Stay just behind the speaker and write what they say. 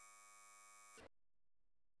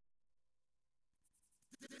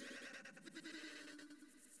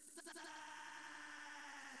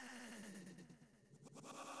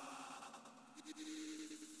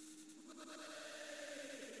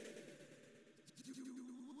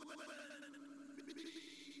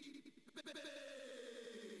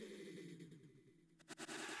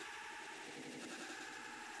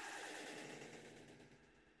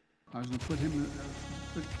I was going to put him.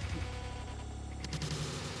 Put,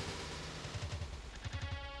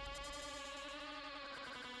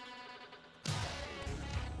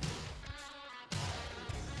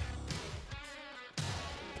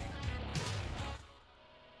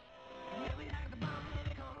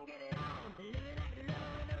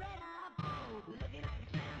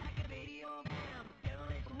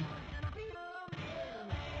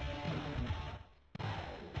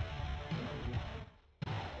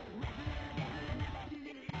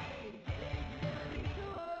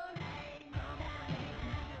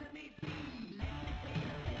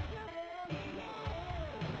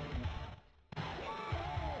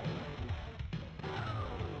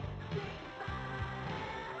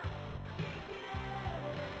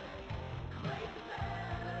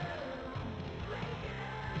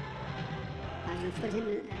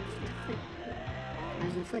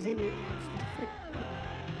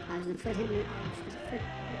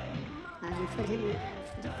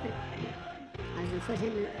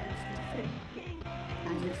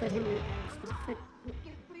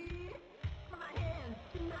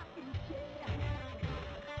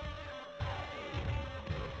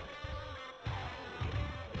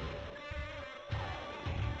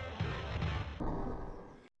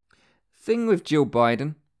 Thing with Jill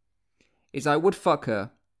Biden is I would fuck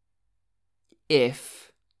her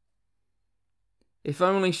if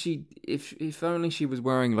only she was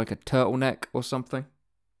wearing like a turtleneck or something.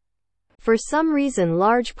 For some reason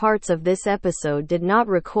large parts of this episode did not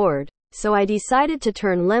record, so I decided to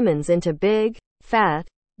turn lemons into big, fat,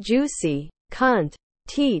 juicy, cunt,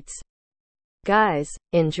 teats. Guys,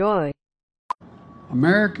 enjoy.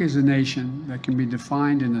 America is a nation that can be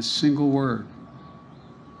defined in a single word.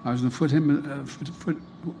 I was in the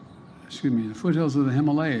foothills of the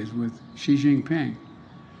Himalayas with Xi Jinping,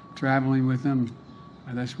 traveling with him.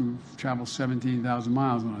 I guess we traveled 17,000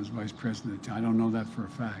 miles when I was vice president. I don't know that for a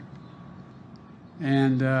fact.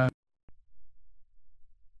 And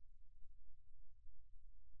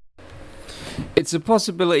it's a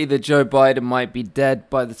possibility that Joe Biden might be dead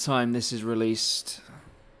by the time this is released.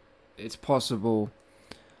 It's possible.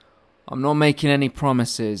 I'm not making any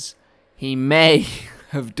promises. He may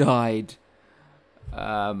have died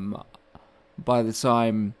by the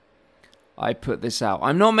time I put this out.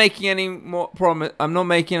 I'm not making any more I'm not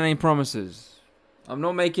making any promises. I'm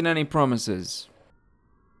not making any promises.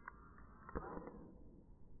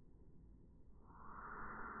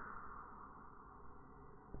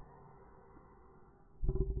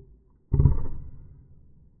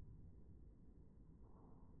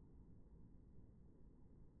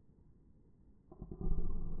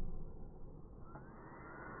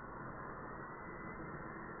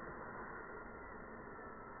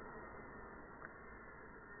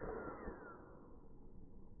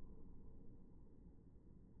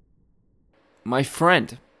 My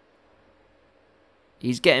friend,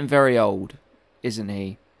 he's getting very old, isn't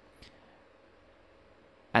he?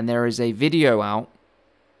 And there is a video out.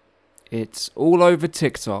 It's all over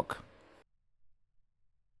TikTok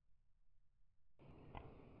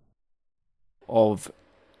of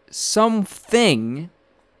something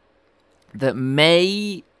that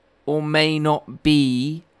may or may not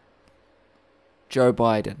be Joe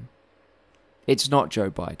Biden. It's not Joe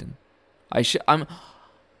Biden.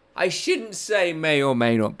 I shouldn't say may or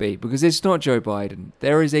may not be, because it's not Joe Biden.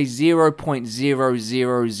 There is a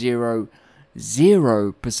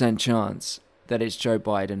 0.0000% chance that it's Joe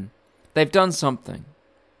Biden. They've done something.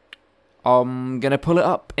 I'm going to pull it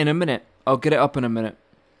up in a minute. I'll get it up in a minute.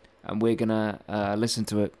 And we're going to listen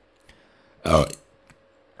to it.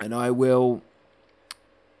 And I will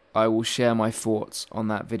share my thoughts on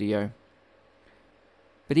that video.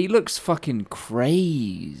 But he looks fucking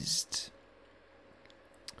crazed.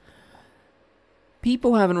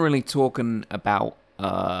 People haven't really talking about,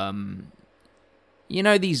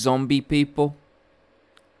 these zombie people.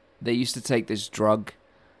 They used to take this drug.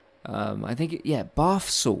 I think, bath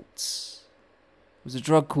salts. It was a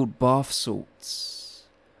drug called bath salts.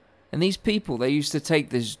 And these people, they used to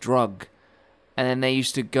take this drug, and then they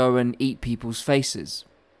used to go and eat people's faces.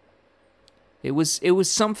 It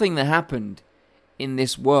was something that happened in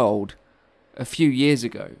this world a few years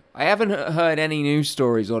ago. I haven't heard any news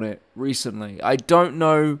stories on it recently. I don't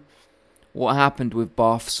know what happened with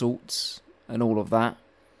bath salts and all of that.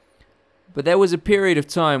 But there was a period of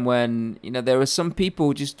time when, there were some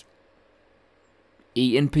people just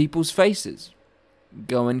eating people's faces,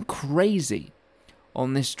 going crazy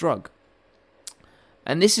on this drug.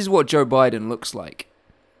 And this is what Joe Biden looks like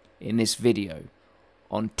in this video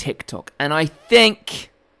on TikTok. And I think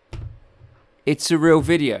It's a real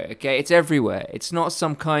video, okay? It's everywhere. It's not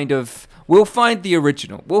some kind of... We'll find the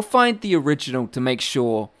original. We'll find the original to make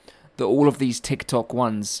sure that all of these TikTok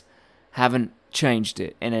ones haven't changed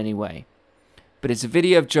it in any way. But it's a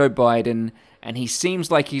video of Joe Biden, and he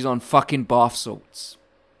seems like he's on fucking bath salts.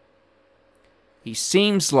 He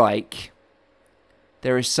seems like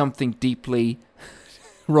there is something deeply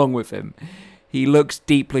wrong with him. He looks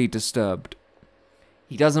deeply disturbed.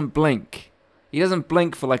 He doesn't blink. He doesn't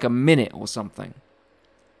blink for like a minute or something.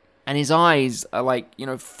 And his eyes are like,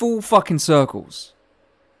 full fucking circles.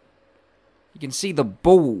 You can see the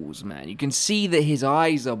balls, man. You can see that his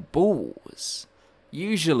eyes are balls.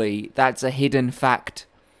 Usually, that's a hidden fact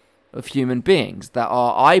of human beings, that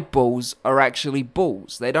our eyeballs are actually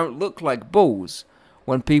balls. They don't look like balls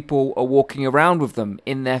when people are walking around with them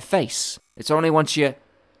in their face. It's only once you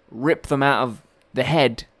rip them out of the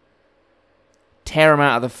head, tear them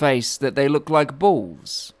out of the face, that they look like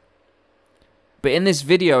balls. But in this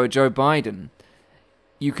video of Joe Biden,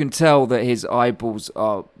 you can tell that his eyeballs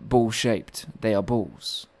are ball-shaped. They are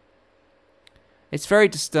balls. It's very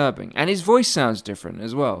disturbing. And his voice sounds different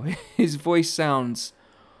as well. His voice sounds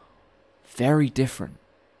very different.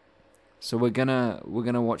 So we're gonna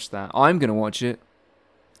watch that. I'm gonna watch it,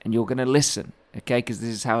 and you're gonna listen, okay? Because this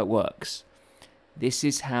is how it works. This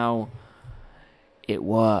is how it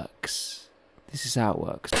works. This is how it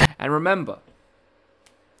works. And remember,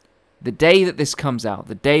 the day that this comes out,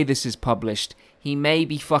 the day this is published, he may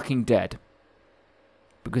be fucking dead.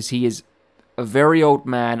 Because he is a very old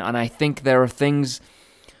man, and I think there are things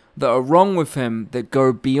that are wrong with him that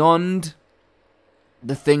go beyond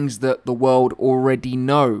the things that the world already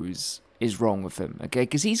knows is wrong with him, okay?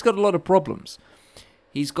 Because he's got a lot of problems.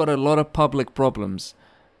 He's got a lot of public problems,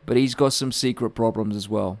 but he's got some secret problems as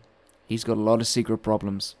well. He's got a lot of secret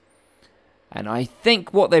problems. And I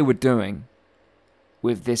think what they were doing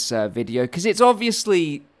with this video, because it's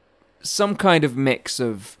obviously some kind of mix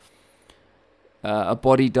of a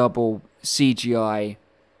body double, CGI,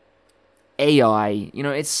 AI,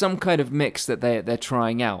 it's some kind of mix that they're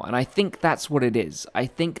trying out. And I think that's what it is. I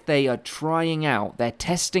think they are they're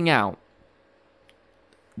testing out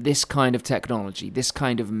this kind of technology, this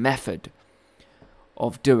kind of method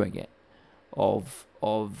of doing it, of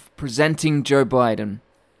presenting Joe Biden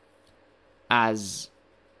as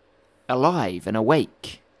alive and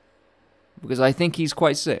awake. Because I think he's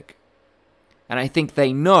quite sick. And I think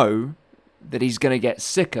they know that he's going to get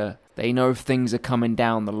sicker. They know if things are coming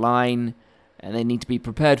down the line, and they need to be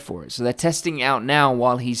prepared for it. So they're testing it out now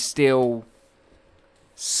while he's still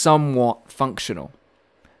somewhat functional.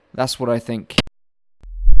 That's what I think.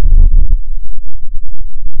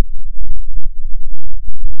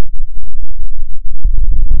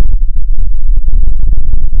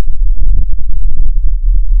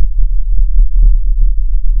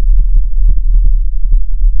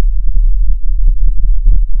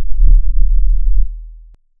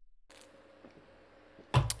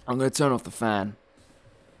 I'm going to turn off the fan.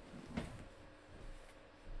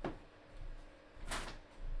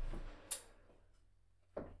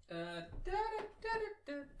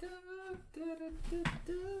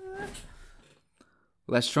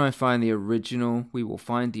 Let's try and find the original. We will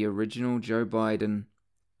find the original Joe Biden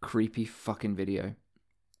creepy fucking video.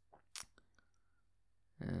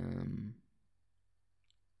 Come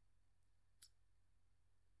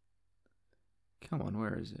on,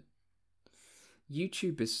 where is it?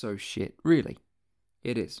 YouTube is so shit. Really.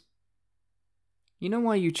 It is. You know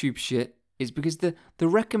why YouTube's shit? Is because the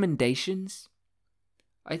recommendations...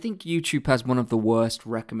 I think YouTube has one of the worst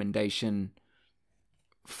recommendation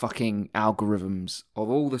fucking algorithms of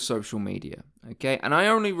all the social media. Okay? And I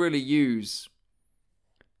only really use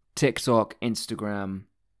TikTok, Instagram,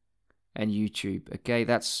 and YouTube. Okay?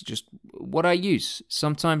 That's just what I use.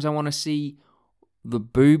 Sometimes I want to see the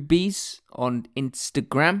boobies on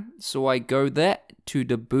Instagram, so I go there to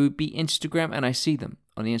the booby Instagram and I see them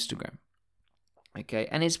on the Instagram. Okay,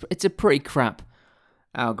 and it's a pretty crap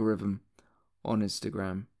algorithm on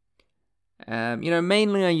Instagram.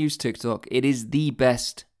 Mainly I use TikTok. It is the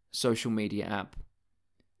best social media app.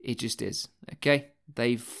 It just is. Okay,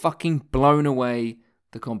 they've fucking blown away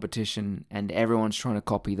the competition, and everyone's trying to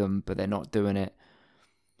copy them, but they're not doing it,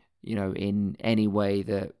 in any way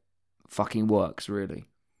that fucking works, really.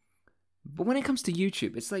 But when it comes to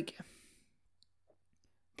YouTube, it's like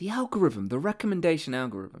the algorithm, the recommendation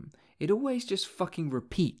algorithm, it always just fucking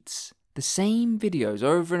repeats the same videos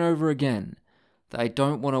over and over again that I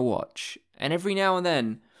don't want to watch. And every now and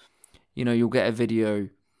then, you'll get a video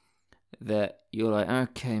that you're like,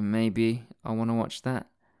 okay, maybe I want to watch that.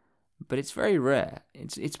 But it's very rare.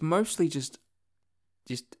 It's mostly just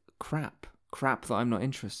crap that I'm not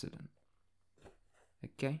interested in.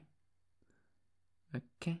 Okay.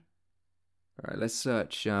 Alright, let's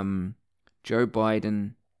search Joe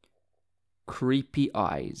Biden creepy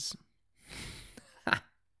eyes.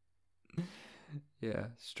 Yeah,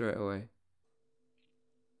 straight away.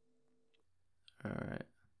 Alright.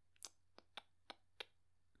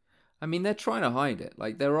 I mean, they're trying to hide it.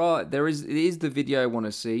 Like, it is the video I want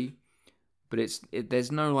to see, but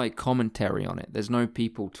there's no, like, commentary on it. There's no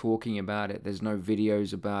people talking about it. There's no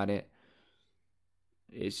videos about it.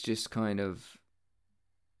 It's just kind of...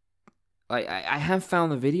 I have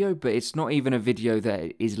found the video, but it's not even a video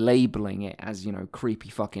that is labeling it as, creepy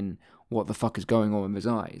fucking what the fuck is going on with his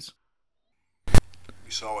eyes. We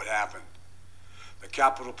saw what happened. The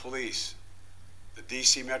Capitol Police, the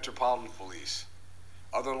D.C. Metropolitan Police,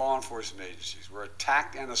 other law enforcement agencies were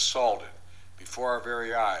attacked and assaulted before our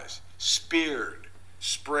very eyes, speared,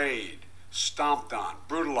 sprayed, stomped on,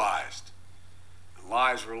 brutalized, and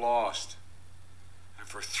lives were lost. And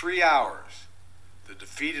for 3 hours, the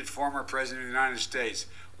defeated former President of the United States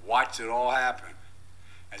watched it all happen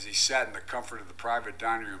as he sat in the comfort of the private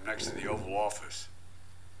dining room next to the Oval Office.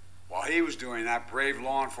 While he was doing that, brave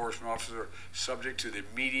law enforcement officers were subject to the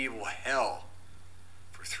medieval hell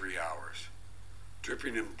for 3 hours,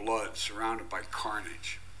 dripping in blood, surrounded by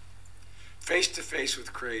carnage, face to face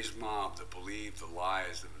with crazed mob that believed the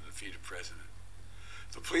lies of the defeated president.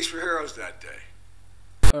 The police were heroes that day.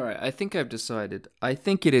 Alright, I think I've decided. I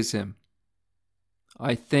think it is him.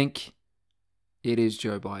 I think it is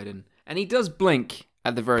Joe Biden. And he does blink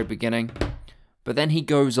at the very beginning, but then he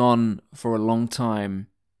goes on for a long time,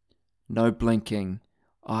 no blinking,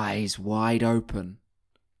 eyes wide open.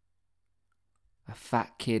 A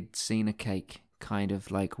fat kid seen a cake, kind of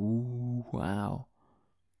like, ooh, wow.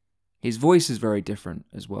 His voice is very different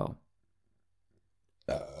as well.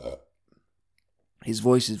 His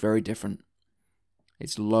voice is very different.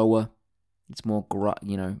 It's lower. It's more,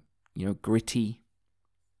 gritty,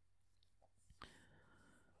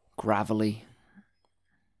 gravelly,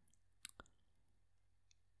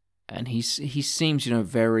 and he seems,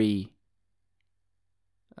 very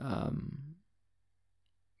kind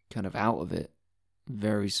of out of it,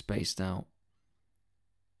 very spaced out.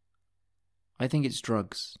 I think it's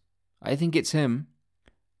drugs. I think it's him,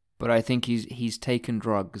 but I think he's taken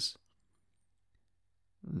drugs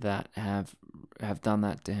that have done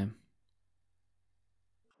that to him.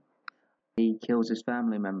 He kills his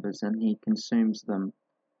family members and he consumes them.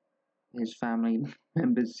 His family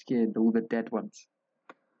members' skin, all the dead ones.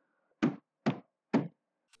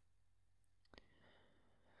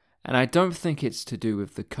 And I don't think it's to do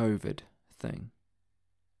with the COVID thing,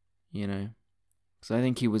 because I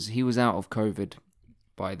think he was out of COVID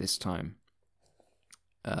by this time,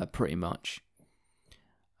 pretty much.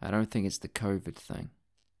 I don't think it's the COVID thing.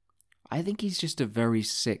 I think he's just a very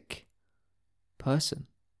sick person.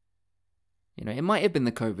 It might have been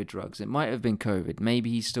the COVID drugs. It might have been COVID.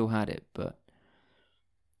 Maybe he still had it, but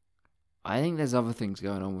I think there's other things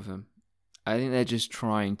going on with him. I think they're just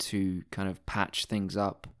trying to kind of patch things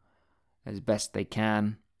up as best they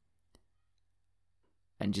can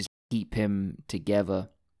and just keep him together.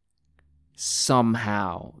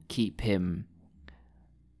 Somehow keep him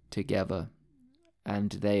together.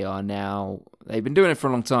 And they've been doing it for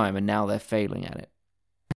a long time, and now they're failing at it.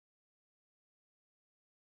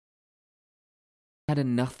 Had a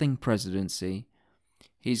nothing presidency.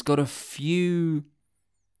 He's got a few,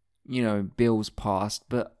 bills passed,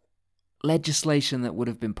 but legislation that would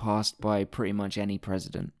have been passed by pretty much any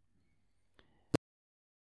president.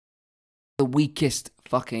 The weakest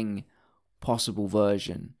fucking possible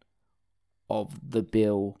version of the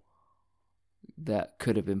bill that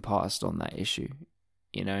could have been passed on that issue,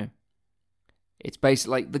 It's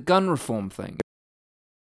basically like the gun reform thing.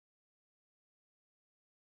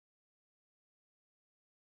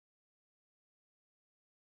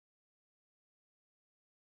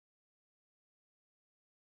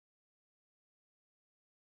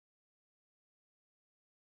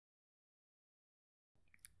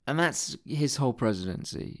 And that's his whole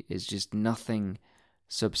presidency, is just nothing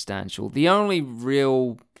substantial. The only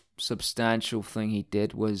real substantial thing he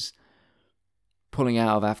did was pulling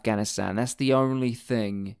out of Afghanistan. That's the only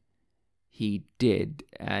thing he did,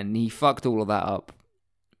 and he fucked all of that up.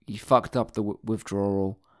 He fucked up the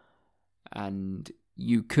withdrawal, and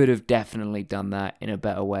you could have definitely done that in a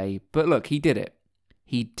better way. But look, he did it.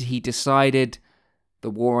 He decided the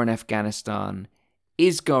war in Afghanistan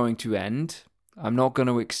is going to end. I'm not going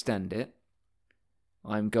to extend it.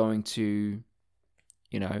 I'm going to,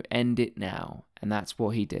 end it now. And that's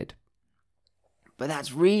what he did. But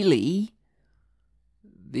that's really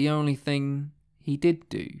the only thing he did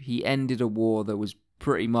do. He ended a war that was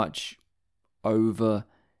pretty much over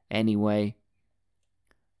anyway.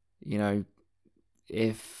 You know,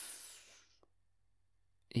 if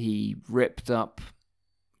he ripped up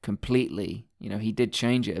completely, you know, he did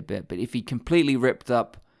change it a bit, but if he completely ripped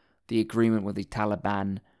up the agreement with the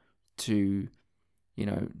Taliban to, you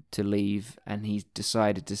know, to leave, and he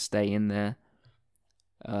decided to stay in there,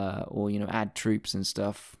 or, you know, add troops and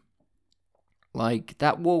stuff, like,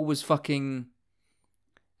 that war was fucking,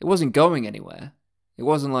 it wasn't going anywhere. It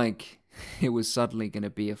wasn't like it was suddenly going to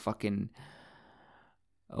be a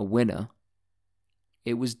winner.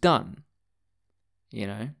 It was done, you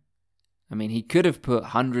know? I mean, he could have put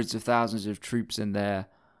hundreds of thousands of troops in there,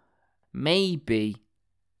 maybe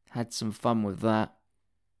had some fun with that,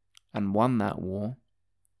 and won that war.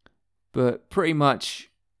 But pretty much,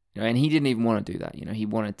 you know, and he didn't even want to do that. You know, he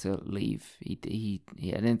wanted to leave.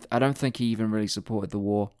 I don't think he even really supported the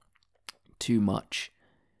war too much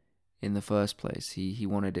in the first place. He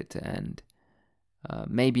wanted it to end.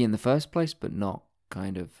 Maybe in the first place, but not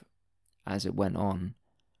kind of as it went on,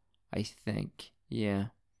 I think. Yeah.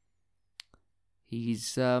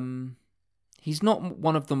 He's not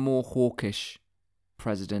one of the more hawkish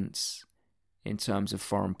presidents in terms of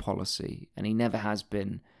foreign policy, and he never has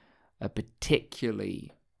been a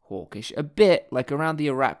particularly hawkish. A bit, like around the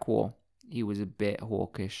Iraq War, he was a bit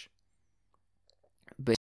hawkish.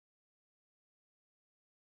 But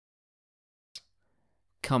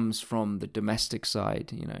comes from the domestic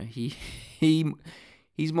side, you know.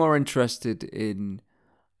 He's more interested in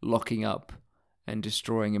locking up and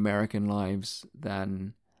destroying American lives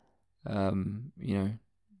than you know,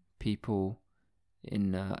 people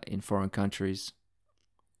in foreign countries.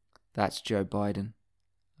 That's Joe Biden.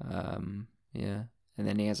 Yeah, and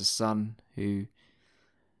then he has a son who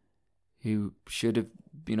should have,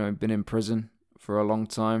 you know, been in prison for a long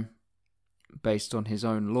time based on his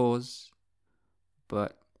own laws,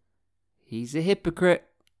 but he's a hypocrite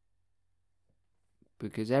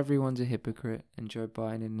because everyone's a hypocrite, and Joe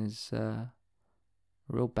Biden is a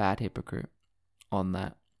real bad hypocrite on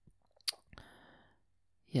that.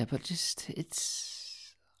 Yeah, but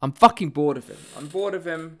I'm fucking bored of him. I'm bored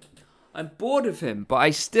of him, but I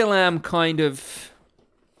still am kind of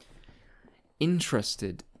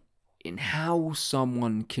interested in how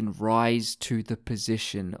someone can rise to the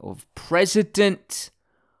position of President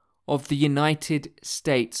of the United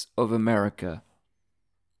States of America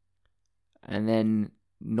and then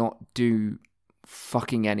not do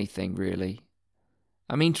fucking anything, really.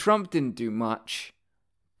 I mean, Trump didn't do much,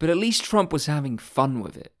 but at least Trump was having fun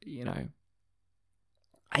with it, you know.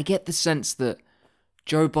 I get the sense that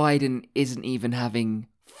Joe Biden isn't even having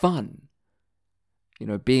fun, you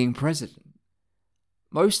know, being president.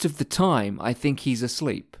 Most of the time, I think he's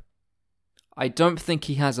asleep. I don't think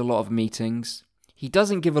he has a lot of meetings. He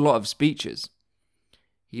doesn't give a lot of speeches.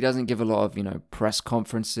 He doesn't give a lot of, you know, press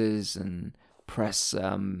conferences and press, you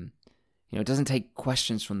know, doesn't take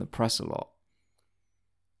questions from the press a lot.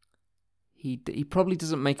 He probably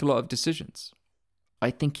doesn't make a lot of decisions. I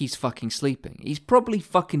think he's fucking sleeping. He's probably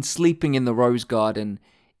fucking sleeping in the Rose Garden,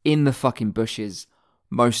 in the fucking bushes,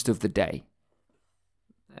 most of the day.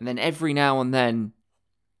 And then every now and then,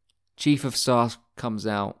 Chief of Staff comes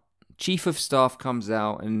out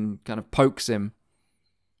and kind of pokes him.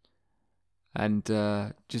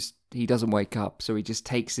 And he doesn't wake up. So he just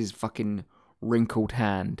takes his fucking wrinkled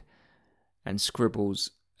hand and scribbles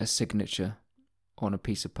a signature on a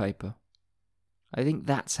piece of paper. I think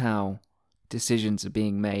that's how decisions are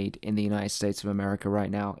being made in the United States of America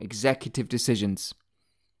right now. Executive decisions.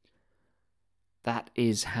 That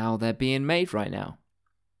is how they're being made right now.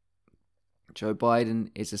 Joe Biden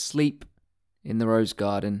is asleep in the Rose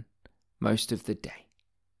Garden most of the day.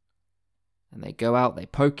 And they go out, they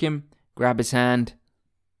poke him, grab his hand,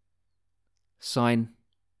 sign.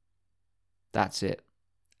 That's it.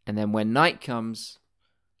 And then when night comes,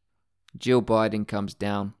 Jill Biden comes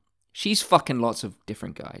down. She's fucking lots of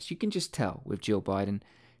different guys. You can just tell with Jill Biden.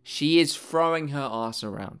 She is throwing her ass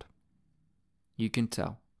around. You can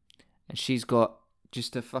tell. And she's got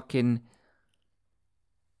just a fucking...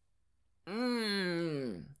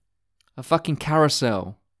 a fucking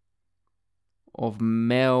carousel of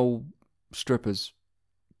male strippers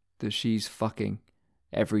that she's fucking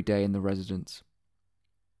every day in the residence.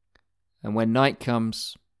 And when night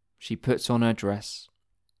comes, she puts on her dress.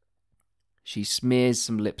 She smears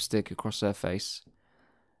some lipstick across her face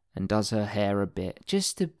and does her hair a bit,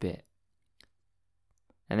 just a bit.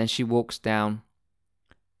 And then she walks down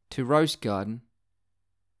to Rose Garden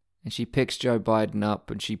and she picks Joe Biden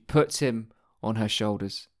up and she puts him on her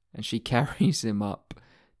shoulders and she carries him up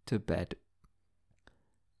to bed.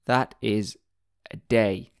 That is a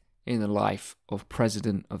day in the life of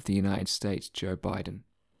President of the United States, Joe Biden.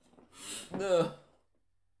 Ugh.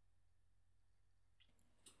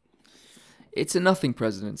 It's a nothing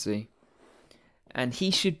presidency. And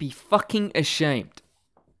he should be fucking ashamed.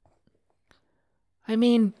 I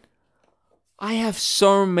mean, I have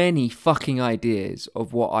so many fucking ideas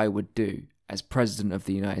of what I would do as President of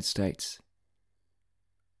the United States.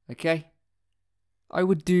 Okay? I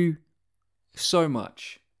would do so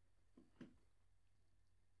much.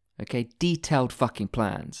 Okay? Detailed fucking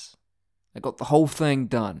plans. I got the whole thing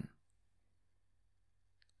done.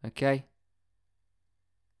 Okay?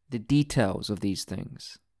 The details of these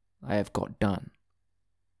things I have got done.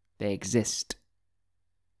 They exist.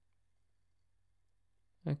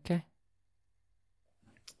 Okay?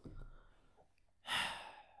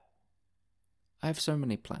 I have so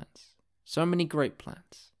many plans. So many great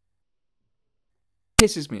plans.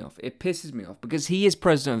 Pisses me off. It pisses me off because he is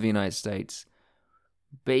President of the United States,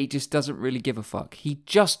 but he just doesn't really give a fuck. He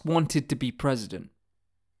just wanted to be president.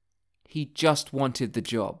 He just wanted the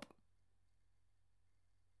job.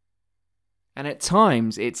 And at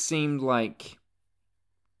times, it seemed like,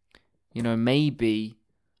 maybe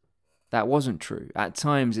that wasn't true. At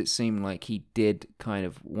times, it seemed like he did kind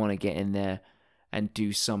of want to get in there and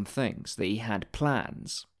do some things, that he had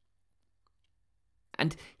plans.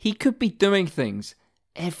 And he could be doing things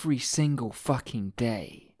every single fucking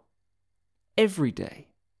day. Every day.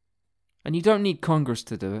 And you don't need Congress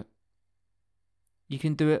to do it. You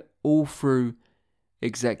can do it all through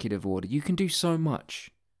executive order. You can do so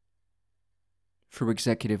much through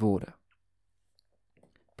executive order.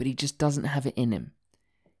 But he just doesn't have it in him.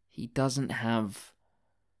 He doesn't have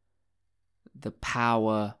the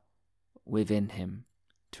power within him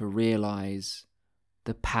to realize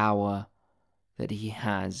the power that he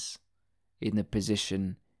has in the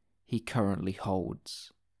position he currently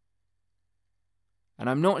holds. And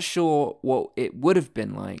I'm not sure what it would have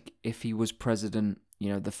been like if he was president,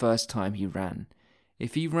 the first time he ran.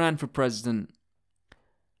 If he ran for president,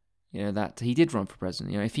 that he did run for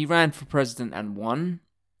president. If he ran for president and won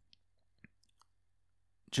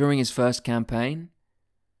during his first campaign,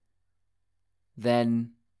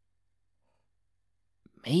 then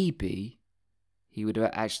maybe he would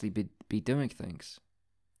actually be doing things.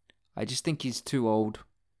 I just think he's too old.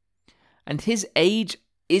 And his age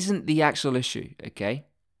isn't the actual issue, okay?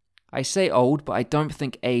 I say old, but I don't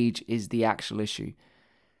think age is the actual issue.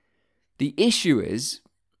 The issue is,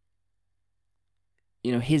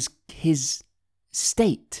 his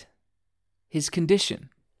state, his condition.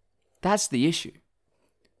 That's the issue.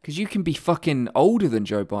 Because you can be fucking older than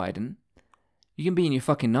Joe Biden. You can be in your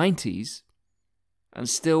fucking 90s and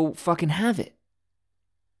still fucking have it.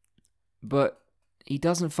 But he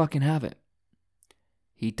doesn't fucking have it.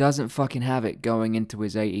 He doesn't fucking have it going into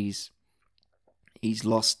his 80s. He's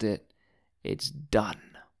lost it. It's done.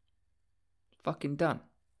 Fucking done.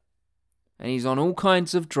 And he's on all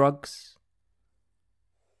kinds of drugs.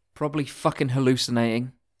 Probably fucking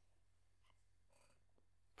hallucinating.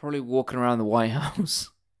 Probably walking around the White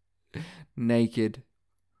House naked.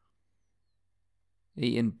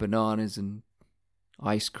 Eating bananas and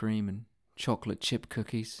ice cream and chocolate chip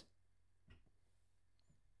cookies.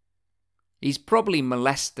 He's probably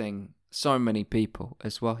molesting so many people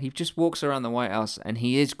as well. He just walks around the White House and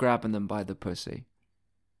he is grabbing them by the pussy.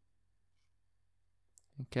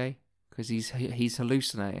 Okay? Because he's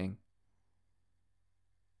hallucinating.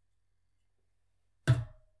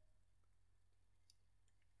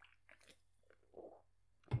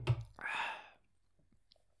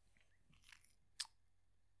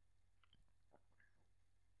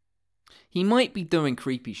 He might be doing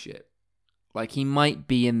creepy shit. Like, he might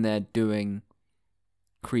be in there doing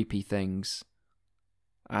creepy things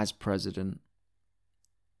as president.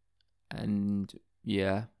 And,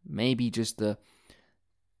 yeah, maybe just the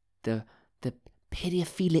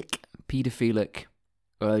pedophilic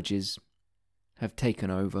urges have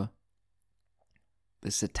taken over.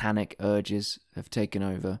 The satanic urges have taken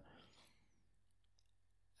over.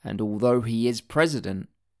 And although he is president,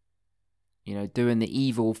 doing the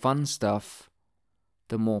evil, fun stuff,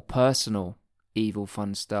 the more personal, evil,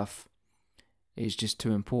 fun stuff is just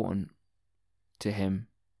too important to him.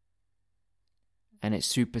 And it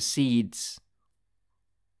supersedes,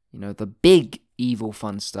 the big, evil,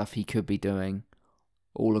 fun stuff he could be doing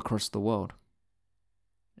all across the world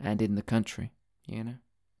and in the country,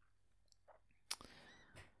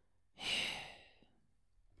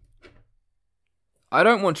 I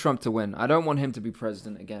don't want Trump to win. I don't want him to be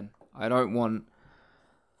president again. I don't want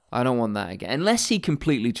that again. Unless he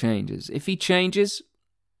completely changes. If he changes,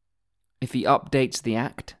 if he updates the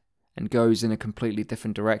act and goes in a completely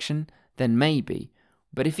different direction, then maybe.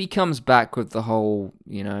 But if he comes back with the whole,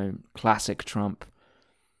 classic Trump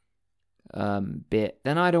bit,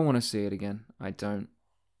 then I don't want to see it again. I don't.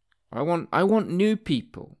 I want new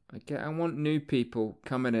people. Okay, I want new people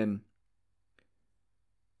coming in.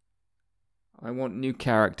 I want new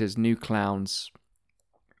characters, new clowns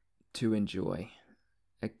to enjoy.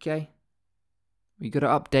 Okay? We got to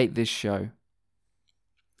update this show.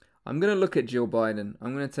 I'm going to look at Jill Biden.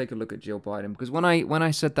 I'm going to take a look at Jill Biden. Because when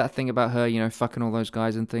I said that thing about her, fucking all those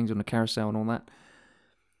guys and things on the carousel and all that,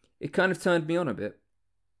 it kind of turned me on a bit.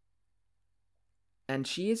 And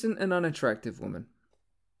she isn't an unattractive woman.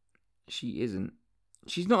 She isn't.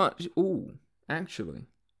 She's not... Ooh, actually.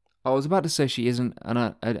 I was about to say she isn't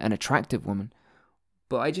an attractive woman.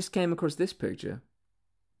 But I just came across this picture.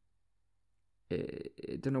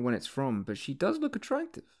 I don't know when it's from, but she does look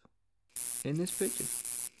attractive in this picture.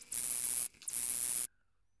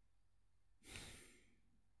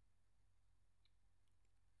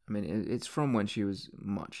 I mean, it's from when she was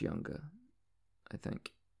much younger, I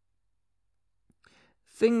think.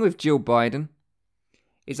 Thing with Jill Biden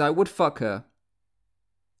is I would fuck her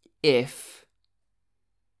if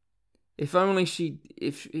only she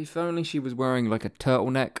was wearing like a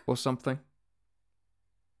turtleneck or something.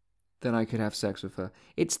 Then I could have sex with her.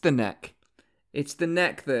 It's the neck. It's the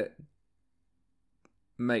neck that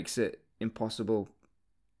makes it impossible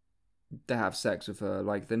to have sex with her.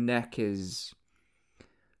 Like, the neck gives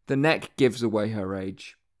away her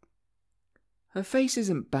age. Her face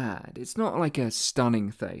isn't bad. It's not like a stunning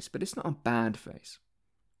face, but it's not a bad face.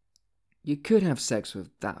 You could have sex with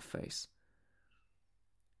that face.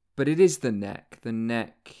 But it is the neck. The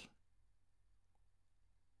neck.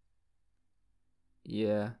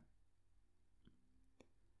 Yeah.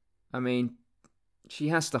 I mean, she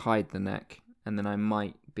has to hide the neck, and then I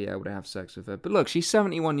might be able to have sex with her. But look, she's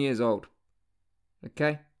 71 years old.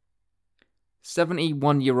 Okay?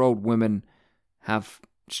 71-year-old women have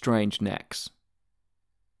strange necks.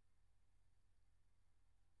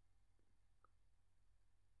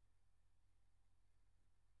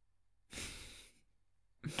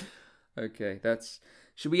 Okay,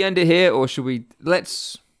 should we end it here, or should we...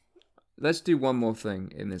 Let's do one more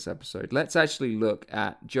thing in this episode. Let's actually look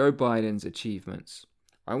at Joe Biden's achievements.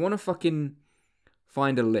 I want to fucking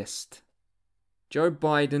find a list. Joe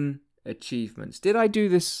Biden achievements. Did I do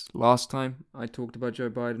this last time I talked about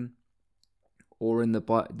Joe Biden? Or in the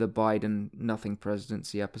Biden Nothing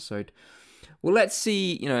Presidency episode? Well, let's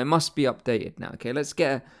see. It must be updated now. Okay, let's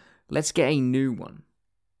get a new one.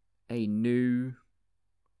 A new...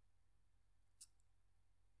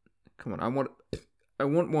 Come on, I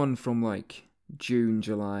want one from like June,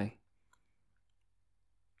 July.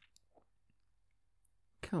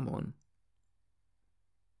 Come on.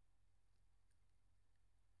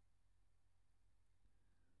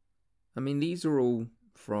 I mean, these are all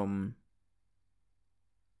from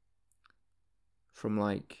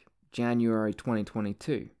like January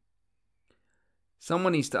 2022.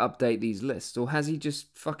 Someone needs to update these lists, or has he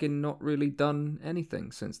just fucking not really done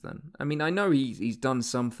anything since then? I mean, I know he's done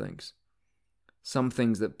some things. Some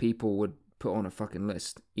things that people would put on a fucking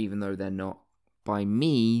list, even though they're not, by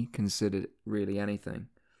me, considered really anything.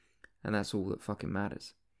 And that's all that fucking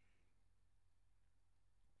matters.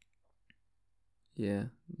 Yeah.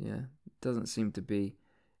 Doesn't seem to be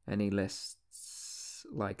any lists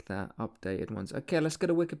like that, updated ones. Okay, let's go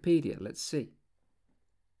to Wikipedia. Let's see.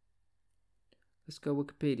 Let's go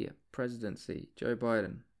Wikipedia. Presidency. Joe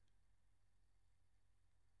Biden.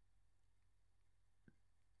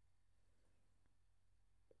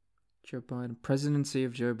 Joe Biden. Presidency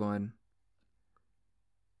of Joe Biden.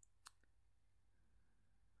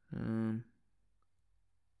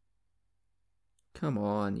 Come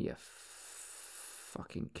on, you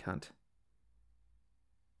fucking cunt.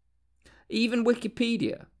 Even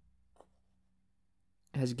Wikipedia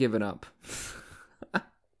has given up.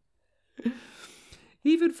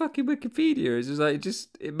 Even fucking Wikipedia is just like,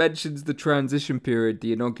 it mentions the transition period,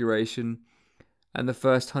 the inauguration, and the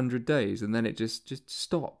first 100 days, and then it just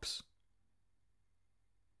stops.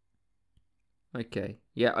 Okay,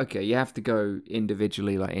 you have to go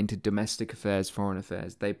individually, like into domestic affairs, foreign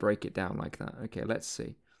affairs. They break it down like that. Okay, let's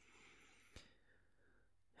see.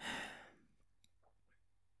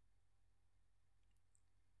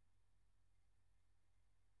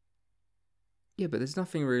 Yeah, but there's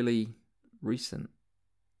nothing really recent.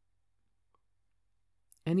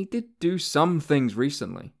 And he did do some things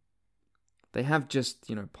recently. They have just,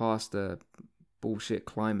 passed a bullshit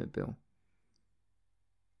climate bill.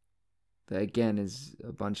 That again is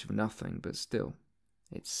a bunch of nothing, but still,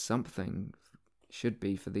 it's something, should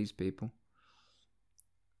be for these people.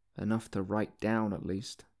 Enough to write down at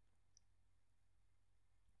least.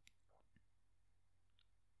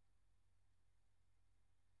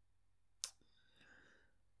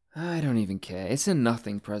 I don't even care. It's a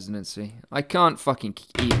nothing presidency. I can't fucking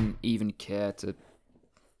even care to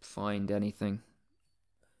find anything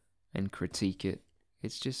and critique it.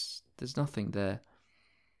 It's just, there's nothing there.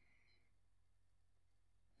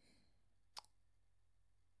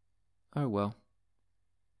 Oh well.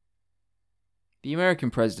 The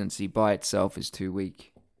American presidency by itself is too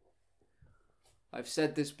weak. I've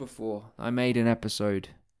said this before. I made an episode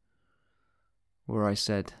where I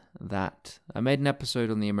said that. I made an episode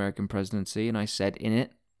on the American presidency and I said in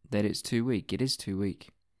it that it's too weak. It is too weak.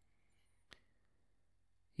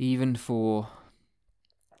 Even for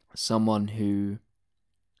someone who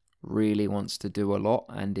really wants to do a lot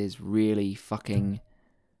and is really fucking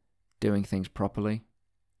doing things properly.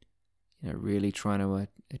 You know, really trying to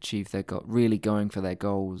achieve their goal, really going for their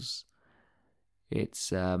goals.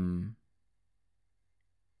 It's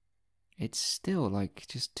still like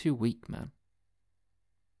just too weak, man.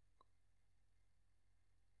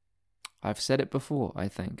 I've said it before, I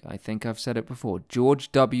think I've said it before.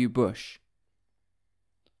 George W. Bush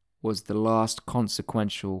was the last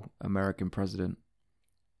consequential American president.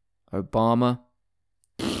 Obama,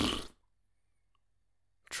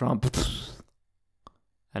 Trump,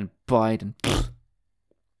 and Biden.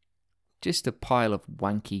 Just a pile of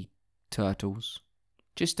wanky turtles.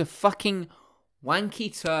 Just a fucking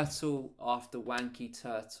wanky turtle after wanky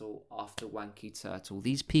turtle after wanky turtle.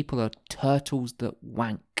 These people are turtles that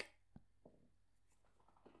wank.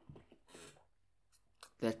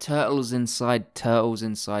 They're turtles inside turtles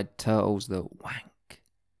that wank.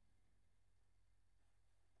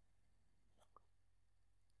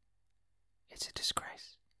 It's a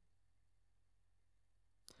disgrace.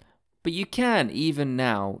 But you can, even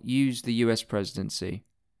now, use the US presidency,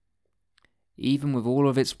 even with all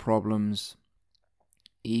of its problems,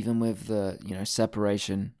 even with the,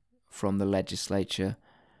 separation from the legislature,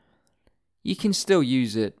 you can still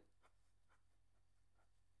use it,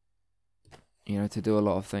 to do a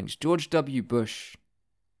lot of things. George W. Bush,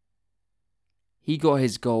 he got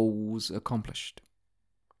his goals accomplished.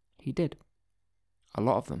 He did. A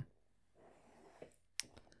lot of them.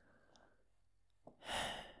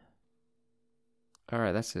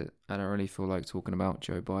 Alright, that's it. I don't really feel like talking about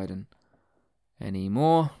Joe Biden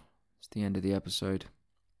anymore. It's the end of the episode.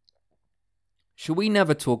 Shall we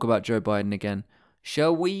never talk about Joe Biden again?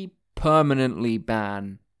 Shall we permanently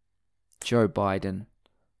ban Joe Biden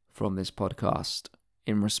from this podcast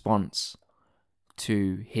in response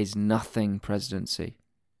to his nothing presidency?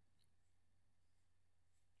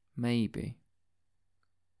 Maybe.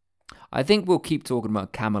 I think we'll keep talking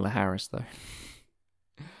about Kamala Harris, though.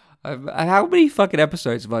 How many fucking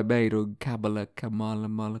episodes have I made on Kamala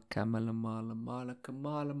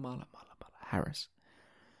Harris?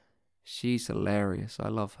 She's hilarious. I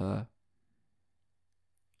love her.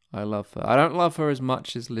 I don't love her as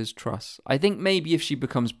much as Liz Truss. I think maybe if she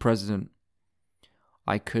becomes president,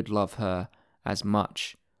 I could love her as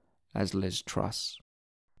much as Liz Truss.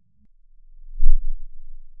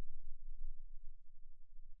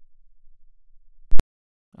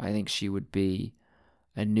 I think she would be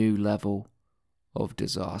a new level of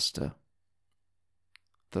disaster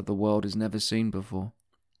that the world has never seen before.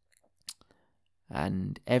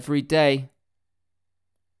 And every day,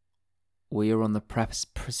 we are on the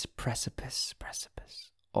precipice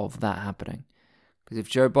of that happening. Because if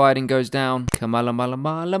Joe Biden goes down, Kamala mala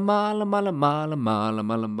mala mala mala mala mala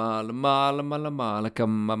mala mala mala mala mala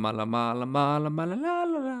Kamala mala mala mala la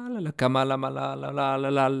la la la Kamala mala la la la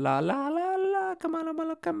la la la la Kamala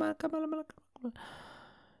mala Kamala mala.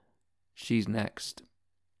 She's next.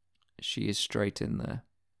 She is straight in there.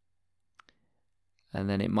 And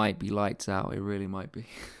then it might be lights out. It really might be.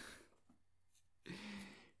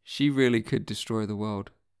 She really could destroy the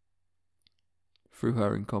world through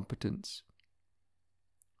her incompetence.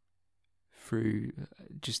 Through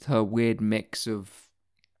just her weird mix of...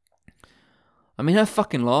 her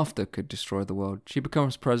fucking laughter could destroy the world. She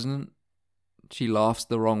becomes president. She laughs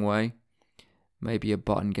the wrong way. Maybe a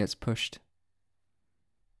button gets pushed.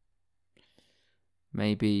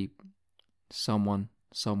 Maybe someone,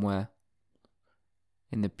 somewhere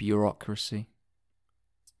in the bureaucracy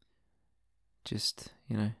just,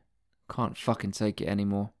 can't fucking take it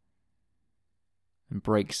anymore and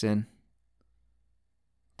breaks in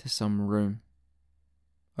to some room,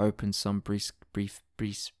 opens some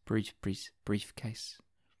briefcase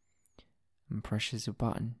and presses a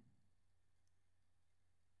button.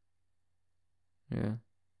 Yeah.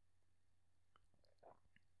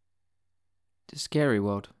 It's a scary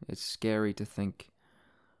world. It's scary to think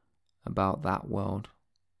about that world.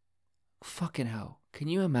 Fucking hell. Can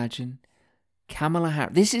you imagine Kamala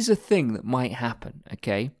Harris? This is a thing that might happen,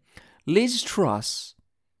 okay? Liz Truss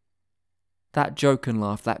that joke and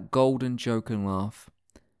laugh, that golden joke and laugh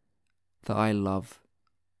that I love,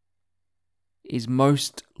 is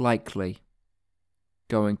most likely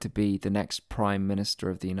going to be the next Prime Minister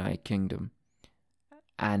of the United Kingdom.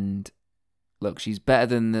 And look, she's better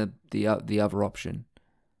than the other option.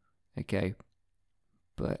 Okay?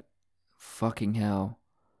 But fucking hell,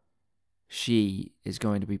 she is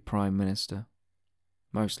going to be Prime Minister.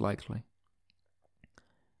 Most likely.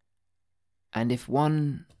 And if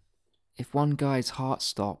one guy's heart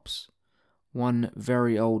stops, one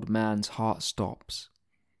very old man's heart stops,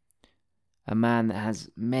 a man that has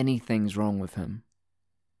many things wrong with him,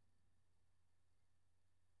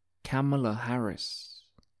 Kamala Harris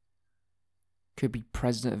could be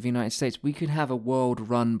President of the United States. We could have a world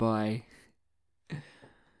run by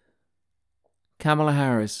Kamala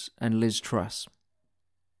Harris and Liz Truss.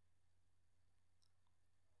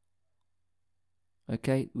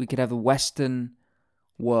 Okay? We could have a Western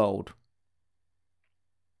world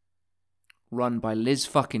run by Liz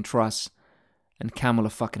fucking Truss and Kamala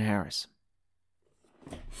fucking Harris.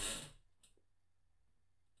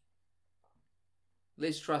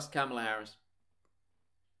 Liz Truss, Kamala Harris.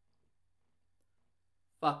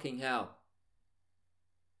 Fucking hell.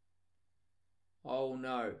 Oh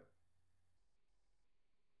no.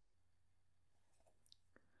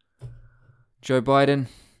 Joe Biden,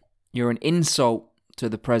 you're an insult to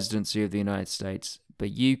the presidency of the United States,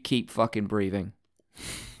 but you keep fucking breathing.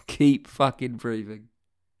 Keep fucking breathing.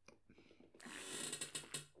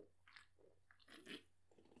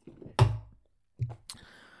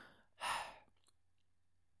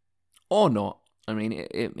 Or not. I mean,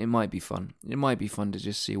 it might be fun. It might be fun to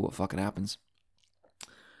just see what fucking happens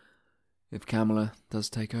if Kamala does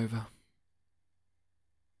take over.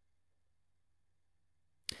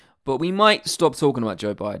 But we might stop talking about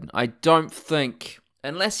Joe Biden. I don't think,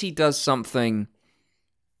 unless he does something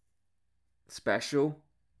special,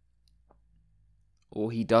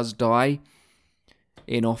 or he does die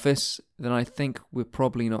in office, then I think we're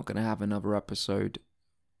probably not going to have another episode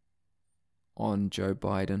on Joe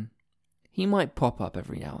Biden. He might pop up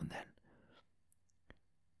every now and then.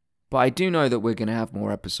 But I do know that we're going to have more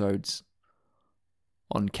episodes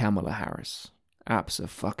on Kamala Harris.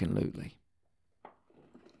 Abso-fucking-lutely.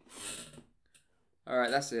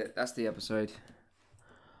 Alright, that's it. That's the episode.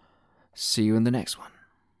 See you in the next one.